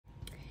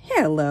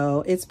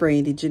Hello, it's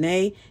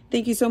Brandijanei.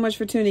 Thank you so much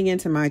for tuning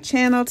into my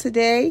channel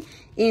today.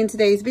 In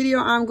today's video,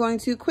 I'm going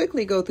to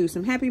quickly go through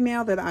some happy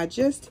mail that I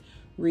just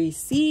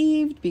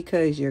received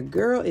because your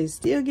girl is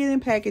still getting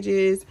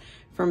packages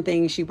from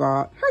things she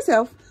bought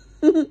herself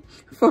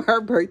for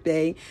her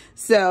birthday.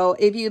 So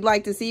if you'd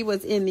like to see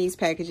what's in these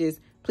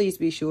packages, please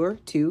be sure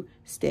to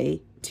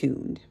stay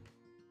tuned.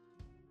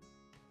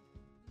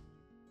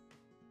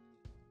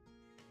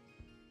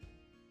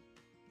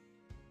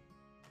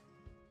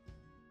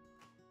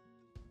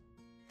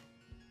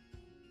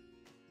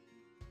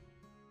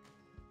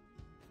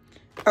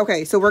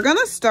 Okay, so we're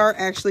gonna start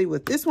actually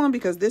with this one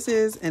because this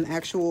is an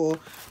actual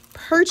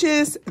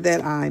purchase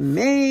that I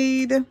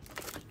made.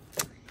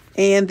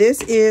 And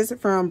this is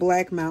from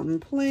Black Mountain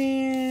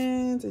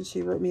Plants, and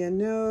she wrote me a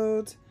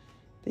note.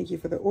 Thank you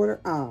for the order.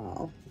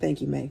 Oh,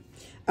 thank you, May.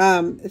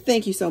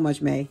 Thank you so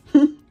much, May.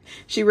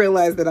 She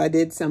realized that I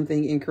did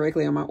something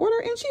incorrectly on my order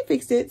and she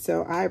fixed it,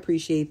 so I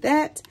appreciate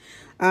that.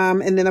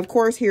 And then of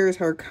course, here's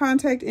her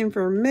contact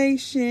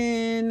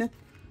information.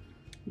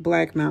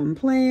 Black Mountain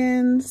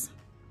Plants.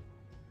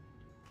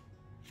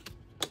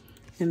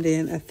 And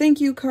then a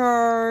thank you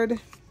card.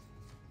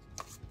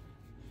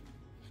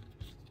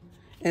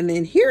 And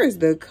then here is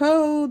the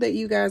code that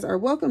you guys are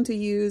welcome to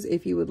use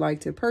if you would like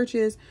to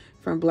purchase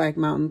from Black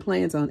Mountain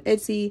Plants on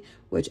Etsy,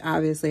 which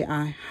obviously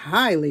I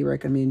highly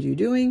recommend you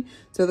doing.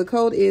 So the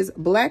code is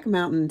Black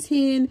Mountain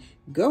 10.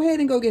 Go ahead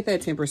and go get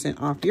that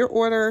 10% off your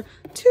order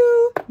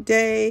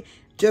today.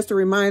 Just a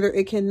reminder,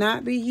 it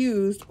cannot be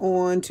used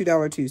on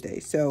 $2 Tuesday.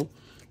 So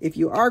if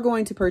you are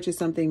going to purchase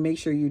something, make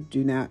sure you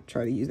do not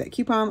try to use that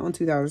coupon on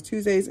 $2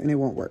 Tuesdays and it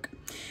won't work.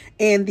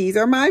 And these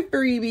are my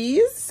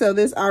freebies. So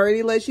this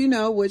already lets you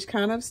know which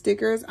kind of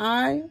stickers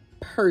I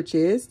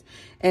purchased.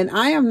 And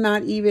I am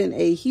not even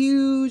a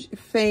huge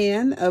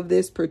fan of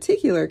this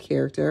particular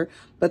character,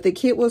 but the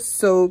kit was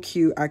so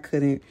cute, I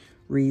couldn't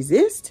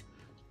resist.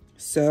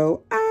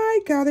 So I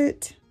got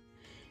it.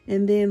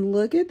 And then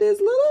look at this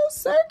little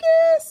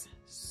circus.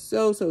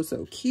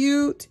 So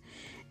cute.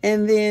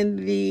 And then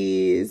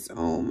these,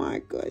 oh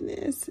my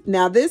goodness.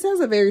 Now this has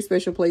a very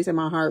special place in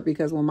my heart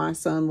because when my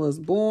son was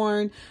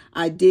born,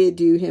 I did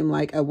do him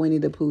like a Winnie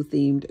the Pooh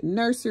themed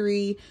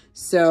nursery.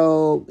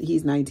 So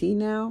he's 19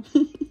 now,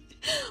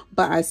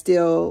 but I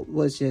still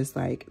was just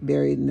like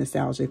very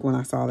nostalgic when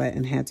I saw that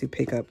and had to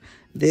pick up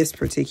this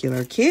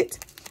particular kit.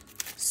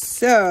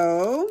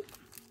 So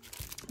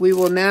we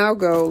will now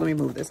go, let me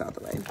move this out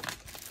the way.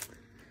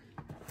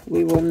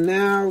 We will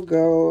now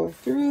go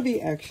through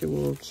the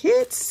actual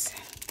kits.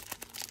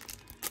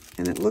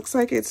 And it looks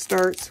like it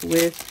starts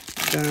with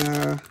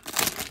the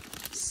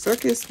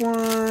circus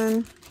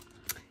one,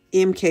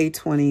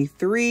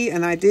 MK23.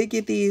 And I did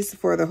get these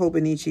for the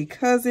Hobonichi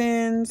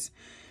cousins.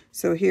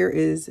 So here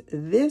is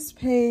this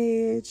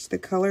page. The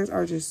colors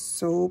are just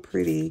so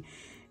pretty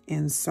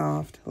and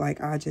soft. Like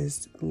I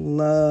just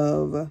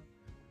love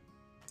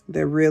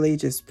the really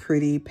just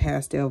pretty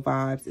pastel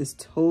vibes. It's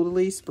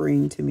totally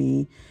spring to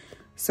me.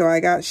 So I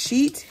got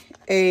sheet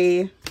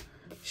A,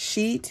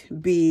 sheet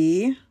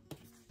B,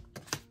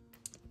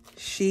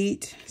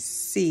 sheet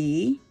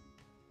C,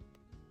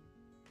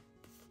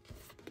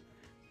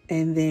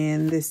 and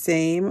then the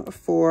same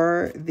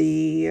for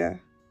the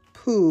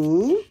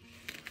Pooh.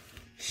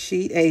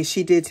 Sheet A,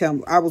 she did tell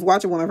me, I was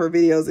watching one of her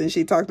videos and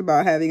she talked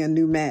about having a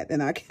new mat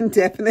and I can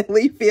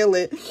definitely feel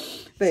it.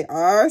 They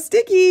are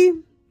sticky.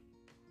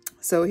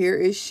 So here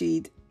is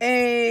sheet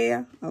A.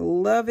 I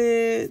love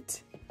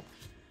it.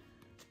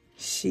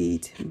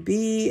 Sheet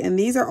B, and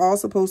these are all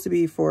supposed to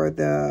be for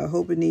the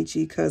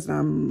Hobonichi cousin.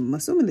 I'm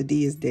assuming the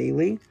D is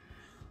daily,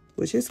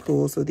 which is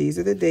cool. So these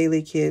are the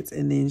daily kits,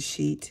 and then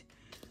sheet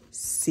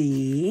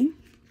C.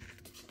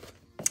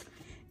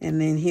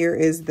 And then here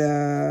is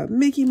the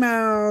Mickey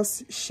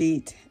Mouse,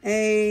 sheet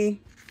A,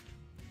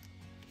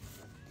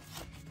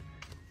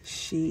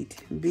 sheet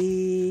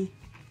B,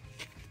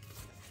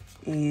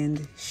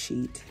 and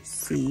sheet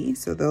C.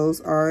 So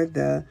those are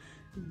the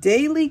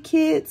daily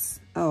kits.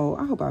 Oh,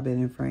 I hope I've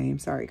been in frame.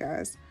 Sorry,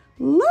 guys.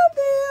 Love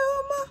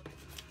them.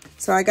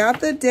 So I got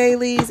the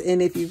dailies.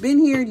 And if you've been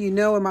here, you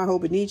know in my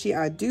Hobonichi,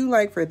 I do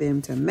like for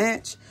them to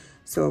match.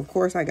 So, of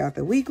course, I got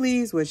the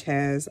weeklies, which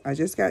has, I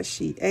just got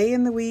sheet A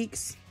in the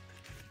weeks.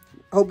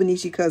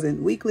 Hobonichi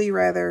cousin weekly,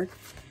 rather.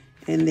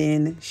 And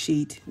then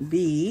sheet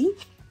B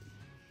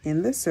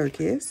in the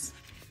circus.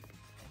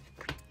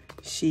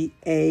 Sheet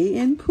A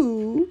in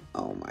Pooh.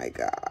 Oh, my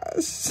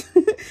gosh.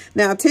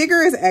 Now,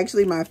 Tigger is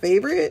actually my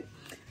favorite.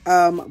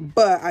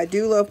 But I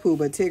do love Pooh,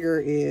 but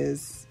Tigger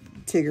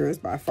is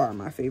by far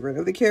my favorite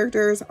of the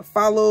characters,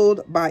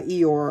 followed by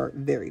Eeyore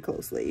very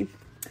closely.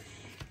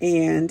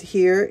 And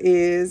here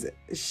is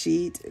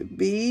sheet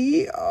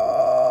B.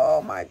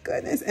 Oh my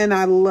goodness. And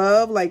I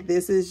love, like,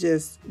 this is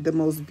just the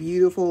most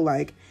beautiful,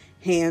 like,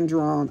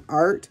 hand-drawn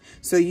art.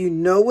 So you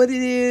know what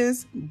it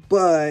is,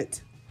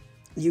 but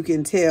you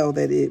can tell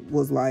that it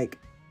was like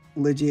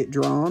legit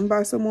drawn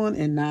by someone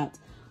and not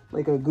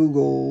like a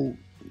Google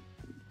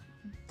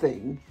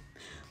thing,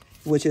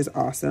 which is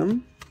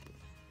awesome.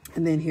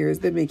 And then here's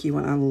the Mickey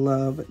one. I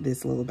love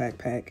this little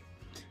backpack.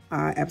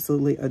 I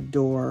absolutely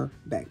adore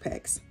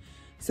backpacks.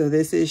 So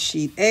this is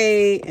sheet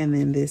A, and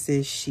then this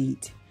is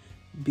sheet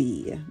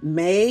B.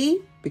 May,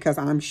 because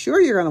I'm sure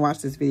you're going to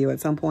watch this video at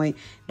some point,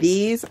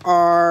 these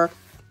are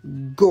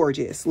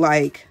gorgeous,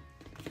 like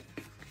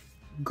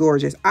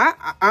gorgeous.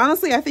 I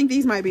honestly, I think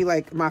these might be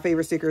like my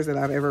favorite stickers that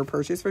I've ever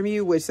purchased from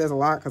you, which says a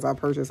lot because I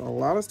purchased a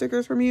lot of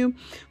stickers from you.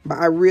 But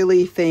I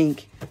really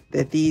think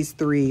that these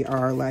three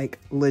are like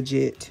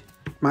legit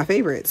my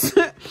favorites.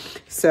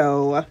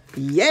 So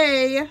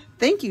yay,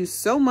 thank you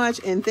so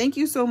much. And thank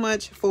you so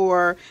much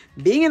for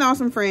being an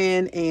awesome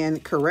friend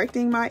and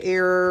correcting my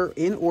error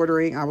in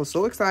ordering. I was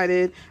so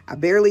excited. I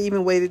barely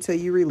even waited till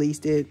you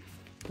released it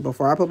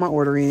before I put my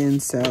order in.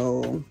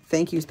 So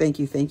thank you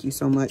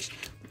so much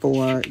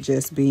for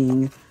just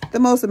being the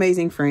most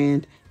amazing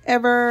friend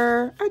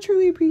ever. I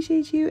truly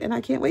appreciate you, and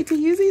I can't wait to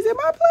use these in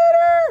my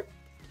planner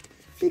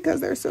because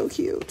they're so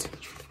cute.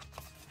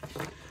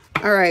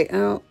 All right,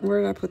 now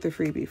where did I put the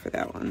freebie for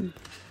that one?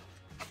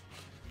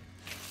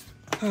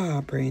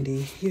 Oh,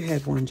 Brandi, you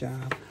had one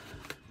job.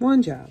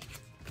 One job.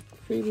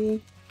 Freebie.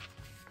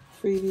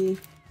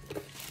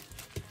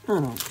 I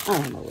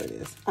don't know where it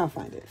is. I'll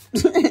find it.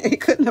 It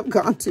couldn't have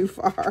gone too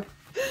far.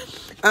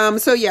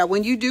 So yeah,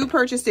 when you do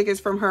purchase stickers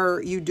from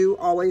her, you do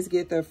always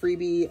get the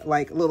freebie,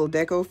 like little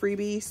deco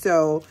freebie.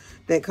 So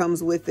that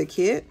comes with the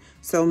kit.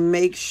 So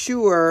make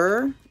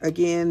sure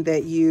again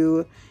that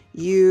you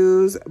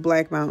use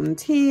Black Mountain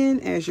 10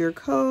 as your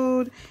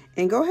code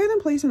and go ahead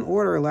and place an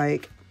order.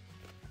 Like,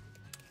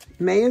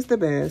 May is the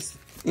best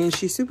and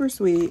she's super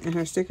sweet and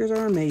her stickers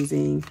are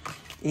amazing.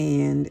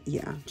 And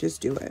yeah, just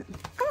do it.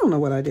 I don't know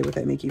what I did with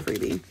that Mickey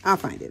freebie. I'll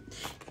find it.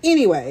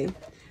 Anyway,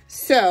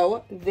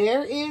 so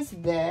there is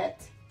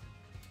that.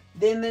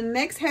 Then the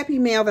next happy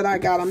mail that I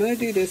got, I'm going to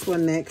do this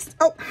one next.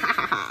 Oh,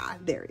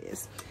 there it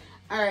is.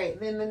 All right,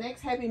 then the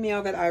next happy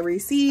mail that I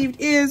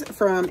received is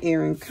from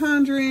Erin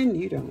Condren.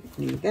 You don't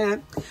need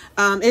that.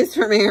 It's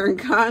from Erin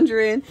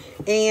Condren.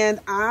 And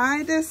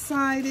I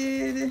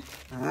decided,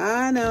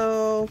 I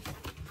know,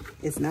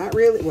 it's not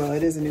really, well,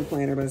 it is a new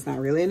planner, but it's not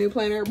really a new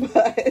planner.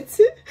 But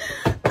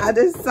I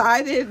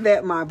decided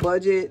that my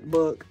budget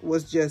book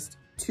was just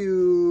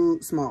too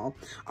small.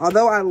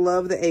 Although I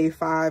love the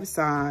A5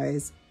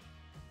 size,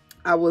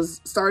 I was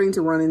starting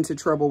to run into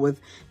trouble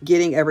with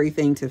getting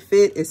everything to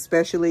fit,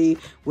 especially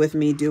with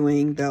me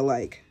doing the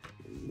like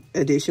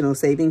additional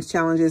savings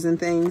challenges and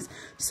things.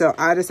 So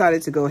I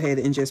decided to go ahead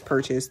and just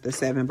purchase the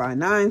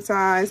 7x9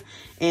 size.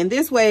 And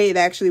this way it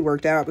actually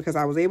worked out because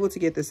I was able to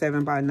get the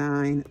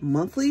 7x9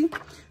 monthly.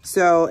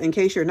 So in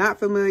case you're not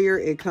familiar,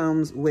 it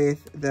comes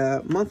with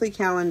the monthly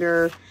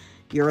calendar,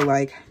 your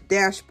like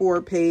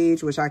dashboard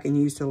page, which I can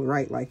use to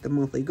write like the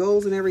monthly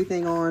goals and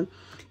everything on.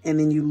 And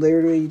then you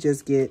literally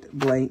just get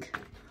blank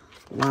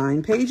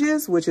line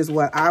pages, which is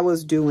what I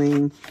was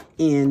doing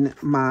in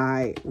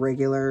my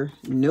regular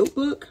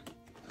notebook.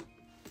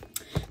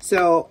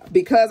 So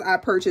because I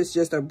purchased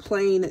just a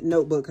plain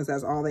notebook, because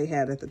that's all they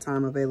had at the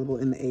time available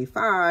in the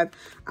A5,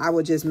 I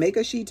would just make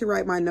a sheet to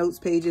write my notes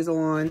pages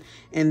on.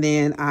 And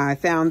then I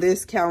found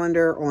this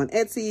calendar on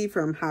Etsy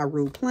from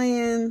Haru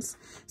Plans.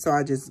 So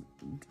I just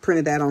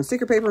printed that on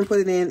sticker paper and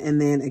put it in.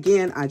 And then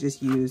again, I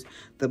just use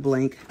the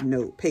blank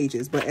note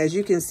pages. But as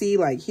you can see,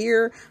 like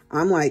here,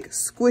 I'm like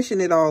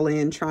squishing it all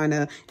in, trying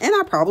to, and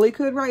I probably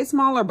could write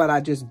smaller, but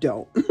I just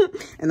don't.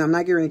 And I'm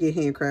not going to get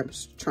hand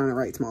cramps trying to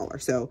write smaller.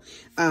 So,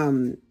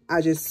 I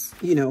just,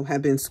 you know,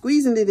 have been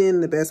squeezing it in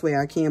the best way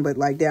I can. But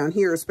like down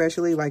here,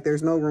 especially, like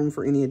there's no room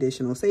for any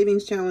additional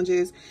savings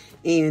challenges.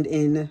 And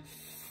in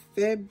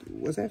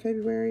was that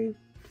February?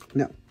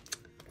 No,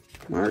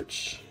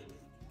 March.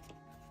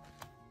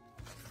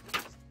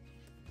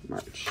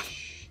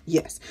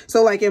 Yes.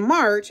 So like in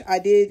March, I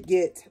did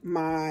get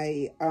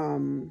my,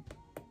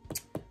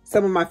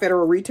 some of my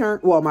federal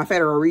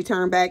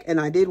return back. And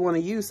I did want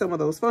to use some of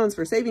those funds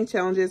for savings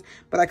challenges,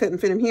 but I couldn't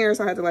fit them here.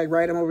 So I had to like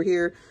write them over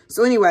here.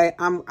 So anyway,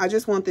 I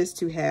just want this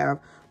to have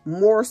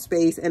more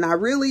space. And I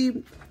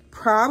really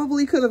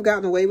probably could have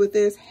gotten away with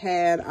this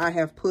had I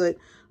have put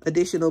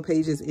additional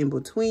pages in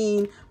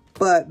between,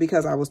 but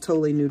because I was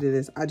totally new to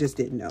this, I just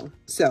didn't know.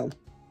 So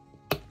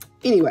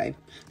anyway,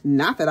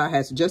 not that I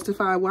had to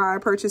justify why I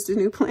purchased a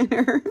new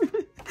planner,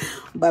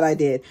 but I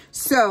did.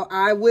 So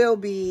I will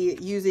be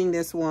using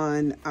this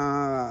one.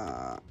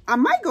 I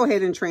might go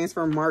ahead and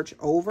transfer March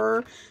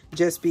over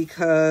just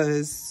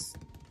because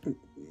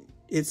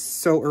it's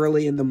so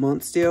early in the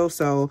month still.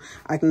 So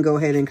I can go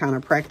ahead and kind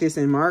of practice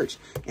in March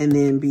and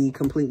then be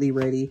completely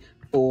ready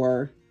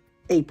for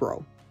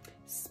April.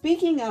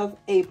 Speaking of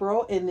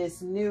April and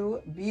this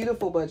new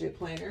beautiful budget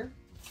planner,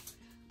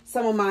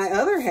 some of my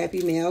other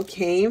happy mail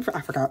came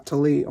from,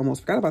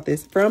 almost forgot about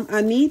this, from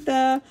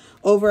Anita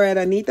over at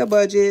Anita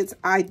Budgets.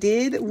 I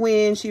did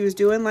win. She was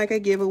doing like a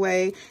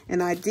giveaway,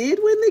 and I did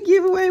win the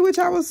giveaway, which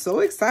I was so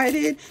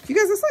excited. You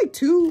guys, it's like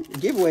 2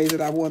 giveaways that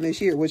I won this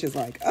year, which is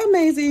like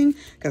amazing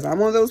because I'm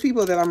one of those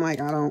people that I'm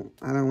like, I don't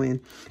win.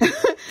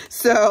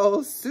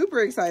 So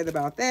super excited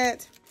about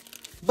that.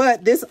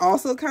 But this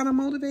also kind of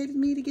motivated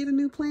me to get a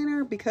new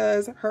planner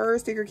because her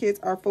sticker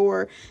kits are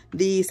for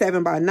the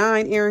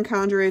 7x9 Erin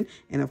Condren.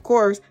 And of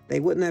course,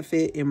 they wouldn't have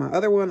fit in my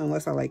other one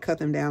unless I like cut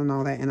them down and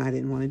all that. And I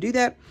didn't want to do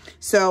that.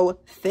 So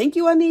thank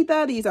you,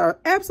 Anita. These are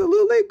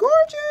absolutely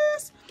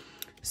gorgeous.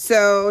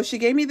 So she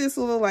gave me this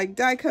little like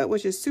die cut,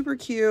 which is super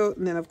cute.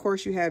 And then of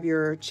course you have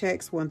your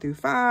checks 1 through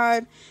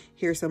 5.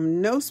 Here's some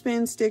no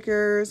spin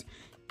stickers,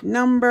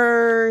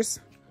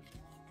 numbers.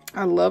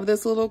 I love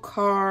this little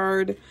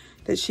card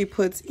that she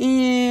puts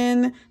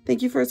in.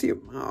 Thank you for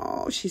seeing.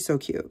 Oh, she's so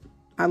cute.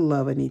 I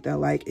love Anita.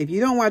 Like, if you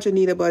don't watch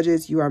Anita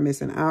Budgets, you are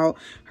missing out.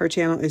 Her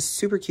channel is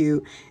super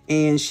cute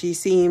and she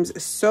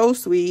seems so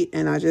sweet.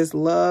 And I just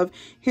love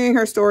hearing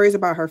her stories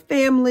about her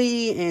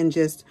family and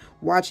just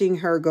watching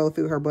her go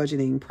through her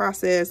budgeting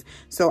process.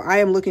 So I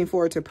am looking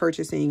forward to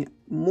purchasing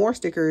more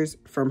stickers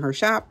from her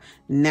shop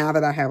now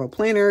that I have a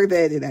planner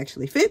that it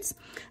actually fits.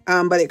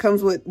 But it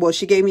comes with, well,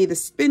 she gave me the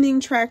spending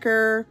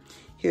tracker.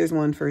 Here's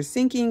one for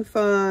sinking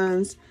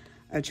funds,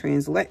 a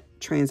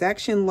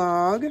transaction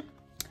log,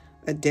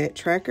 a debt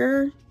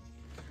tracker,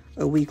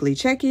 a weekly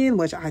check-in,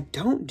 which I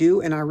don't do.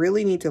 And I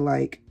really need to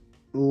like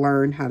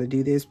learn how to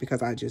do this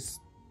because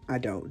I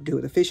don't do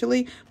it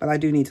officially, but I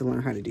do need to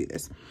learn how to do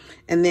this.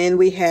 And then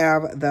we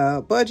have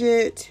the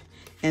budget.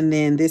 And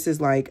then this is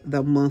like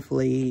the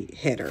monthly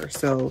header.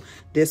 So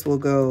this will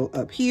go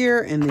up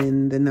here and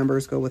then the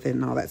numbers go with it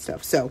and all that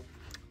stuff. So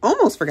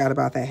almost forgot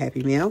about that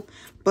Happy Mail,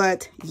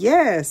 but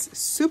yes,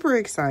 super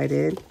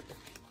excited.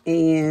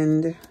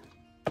 And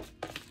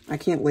I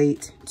can't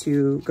wait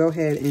to go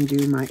ahead and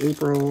do my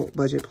April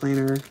budget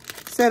planner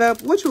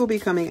setup, which will be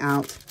coming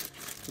out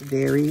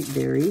very,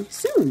 very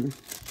soon.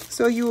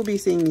 So you will be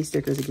seeing these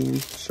stickers again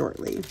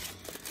shortly.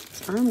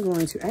 So I'm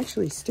going to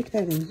actually stick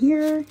that in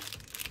here.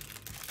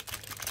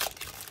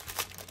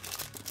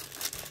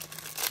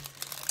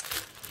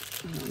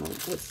 I don't know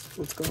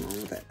what's going on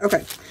with that.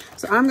 Okay,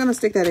 so I'm going to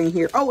stick that in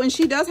here. Oh, and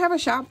she does have a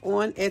shop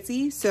on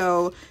Etsy,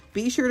 so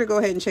be sure to go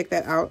ahead and check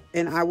that out.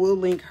 And I will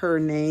link her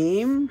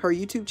name, her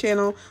YouTube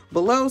channel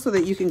below so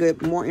that you can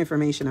get more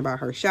information about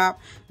her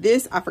shop.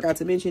 This, I forgot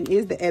to mention,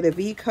 is the Etta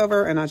V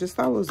cover, and I just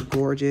thought it was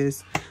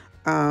gorgeous.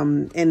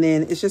 And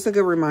then it's just a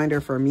good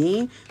reminder for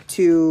me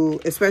to,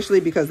 especially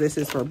because this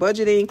is for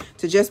budgeting,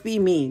 to just be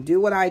me. Do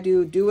what I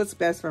do. Do what's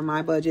best for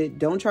my budget.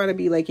 Don't try to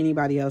be like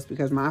anybody else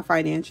because my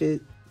finances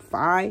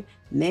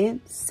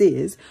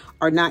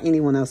are not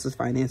anyone else's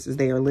finances.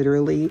 They are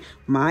literally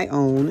my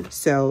own.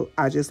 So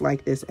I just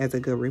like this as a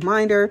good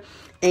reminder.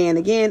 And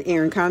again,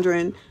 Erin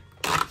Condren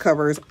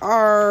covers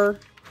are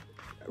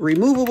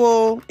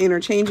removable,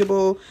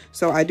 interchangeable.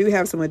 So I do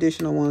have some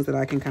additional ones that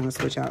I can kind of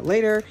switch out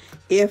later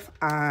if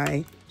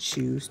I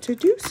choose to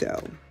do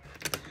so.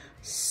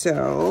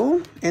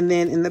 So, and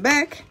then in the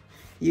back,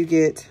 you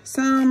get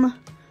some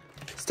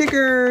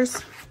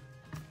stickers,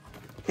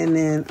 and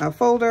then a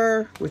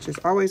folder, which is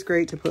always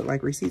great to put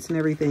like receipts and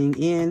everything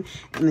in.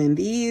 And then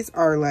these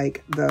are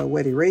like the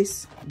wet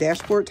erase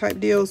dashboard type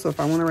deal. So if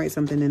I want to write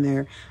something in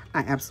there,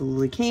 I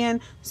absolutely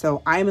can.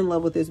 So I'm in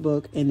love with this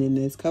book and then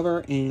this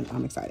cover, and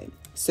I'm excited.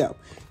 So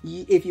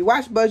if you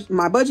watch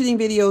my budgeting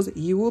videos,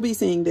 you will be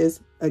seeing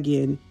this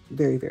again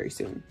very, very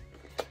soon.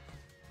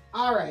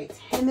 All right.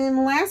 And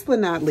then last but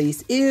not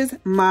least is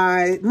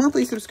my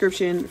monthly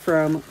subscription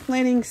from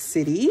Planning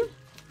City.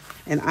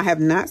 And I have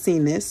not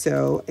seen this,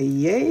 so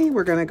yay,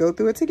 we're going to go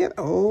through it together.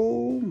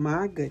 Oh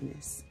my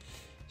goodness.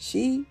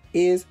 She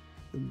is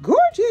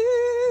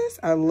gorgeous.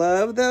 I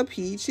love the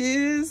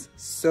peaches.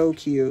 So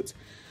cute.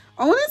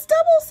 Oh, and it's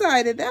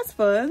double-sided. That's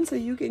fun. So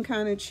you can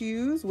kind of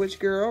choose which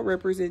girl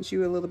represents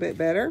you a little bit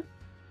better.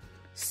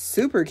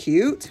 Super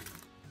cute.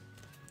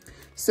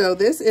 So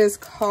this is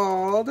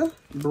called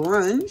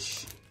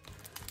Brunch,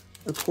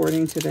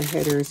 according to the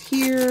headers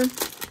here.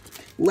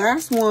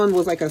 Last one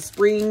was like a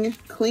spring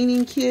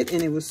cleaning kit,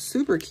 and it was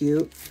super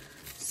cute.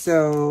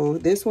 So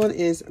this one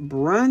is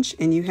Brunch,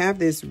 and you have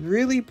this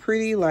really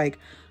pretty like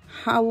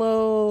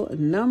hollow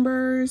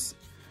numbers.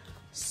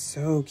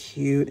 So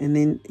cute. And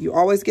then you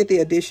always get the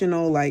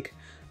additional like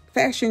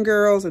fashion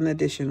girls and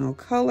additional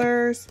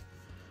colors.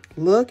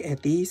 Look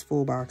at these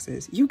full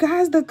boxes. You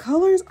guys, the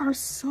colors are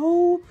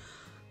so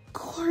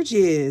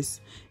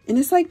gorgeous. And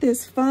it's like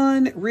this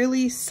fun,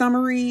 really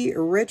summery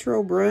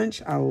retro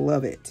brunch. I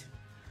love it.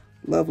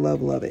 Love,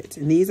 love, love it.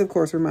 And these, of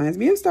course, reminds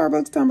me of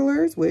Starbucks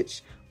tumblers,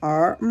 which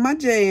are my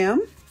jam.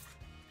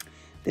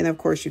 Then, of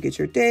course, you get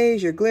your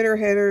days, your glitter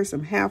headers,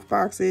 some half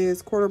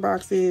boxes, quarter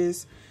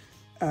boxes,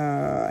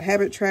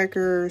 habit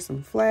tracker,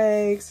 some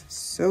flags.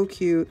 So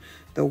cute.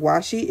 The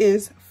washi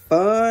is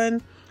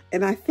fun.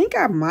 And I think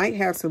I might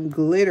have some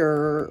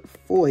glitter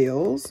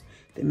foils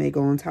that may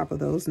go on top of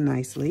those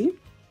nicely.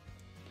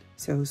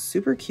 So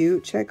super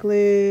cute.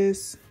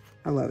 Checklist.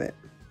 I love it.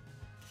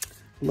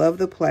 Love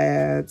the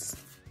plaids.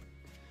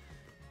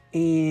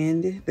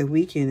 And the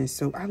weekend is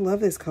so, I love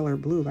this color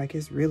blue. Like,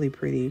 it's really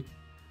pretty.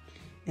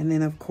 And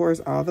then, of course,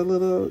 all the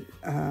little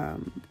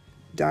not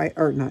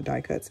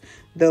die cuts.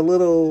 The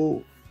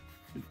little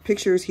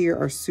pictures here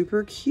are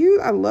super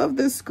cute. I love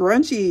the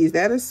scrunchies.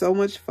 That is so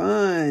much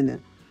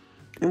fun.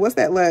 And what's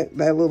that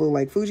that little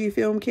like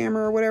Fujifilm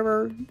camera or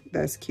whatever?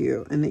 That's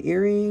cute. And the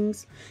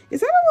earrings. Is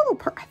that a little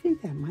purse? I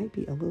think that might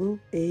be a little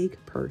egg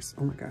purse.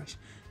 Oh my gosh.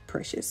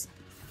 Precious.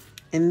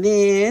 And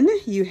then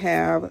you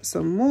have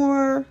some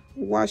more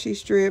washi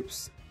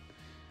strips.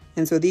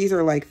 And so these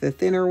are like the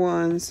thinner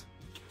ones.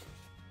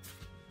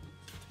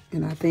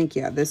 And I think,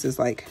 yeah, this is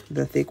like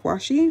the thick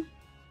washi.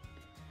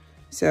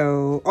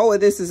 So, oh,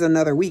 this is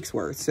another week's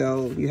worth.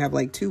 So you have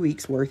like 2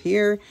 weeks worth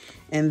here.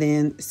 And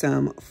then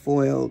some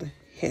foiled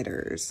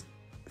headers.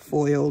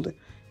 Foiled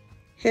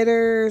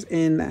headers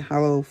in the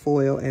hollow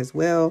foil as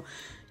well.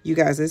 You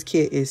guys, this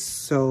kit is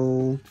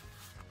so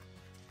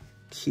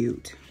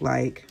cute.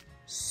 Like,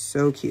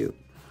 so cute.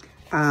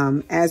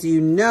 As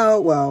you know,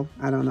 well,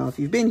 I don't know if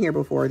you've been here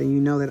before, then you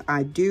know that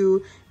I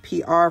do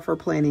PR for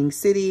Planning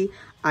City.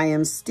 I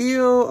am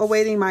still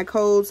awaiting my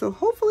code, so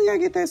hopefully I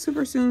get that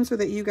super soon so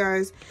that you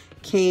guys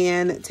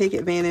can take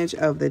advantage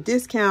of the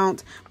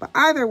discount. But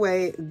either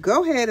way,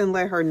 go ahead and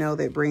let her know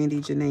that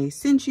Janei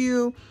sent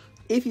you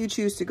if you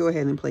choose to go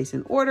ahead and place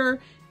an order,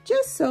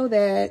 just so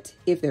that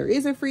if there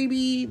is a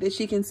freebie that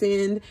she can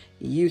send,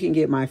 you can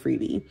get my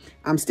freebie.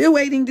 I'm still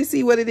waiting to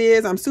see what it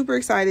is. I'm super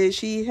excited.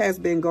 She has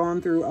been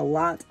going through a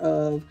lot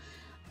of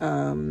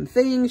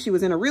things. She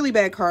was in a really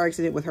bad car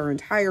accident with her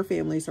entire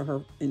family. So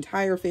her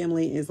entire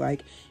family is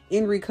like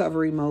in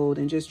recovery mode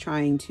and just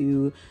trying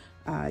to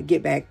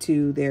get back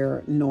to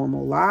their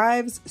normal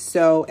lives.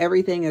 So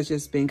everything has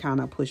just been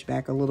kind of pushed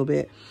back a little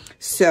bit.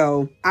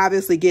 So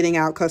obviously getting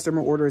out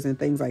customer orders and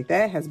things like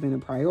that has been a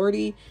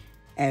priority,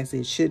 as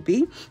it should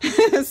be.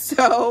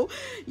 So,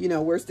 you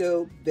know, we're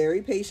still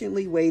very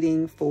patiently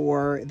waiting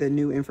for the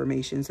new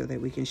information so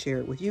that we can share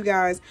it with you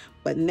guys.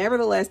 But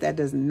nevertheless, that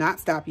does not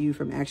stop you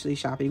from actually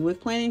shopping with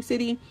Planning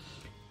City,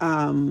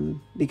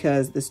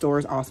 because the store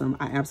is awesome.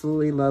 I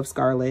absolutely love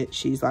Scarlett.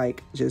 She's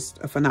like just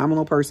a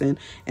phenomenal person,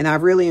 and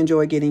I've really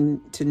enjoyed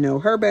getting to know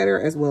her better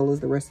as well as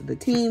the rest of the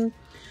team.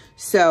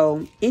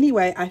 So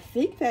anyway, I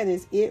think that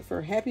is it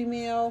for Happy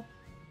Meal.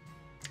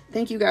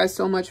 Thank you guys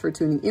so much for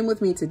tuning in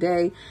with me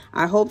today.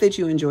 I hope that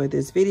you enjoyed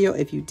this video.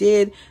 If you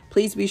did,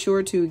 please be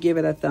sure to give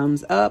it a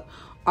thumbs up.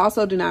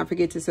 Also, do not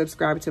forget to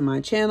subscribe to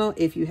my channel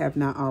if you have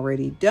not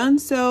already done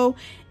so.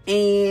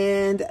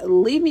 And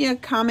leave me a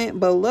comment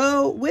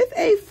below with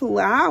a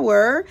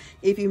flower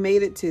if you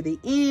made it to the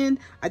end.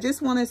 I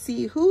just want to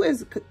see who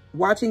is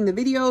watching the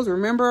videos.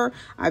 Remember,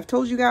 I've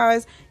told you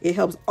guys, it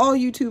helps all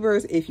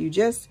YouTubers if you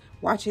just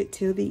watch it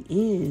till the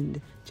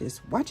end.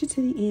 Just watch it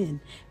to the end.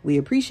 We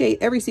appreciate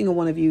every single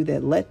one of you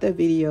that let the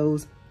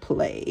videos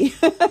play.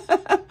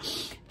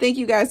 Thank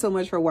you guys so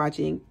much for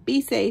watching.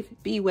 Be safe,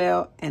 be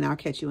well, and I'll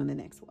catch you in the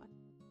next one.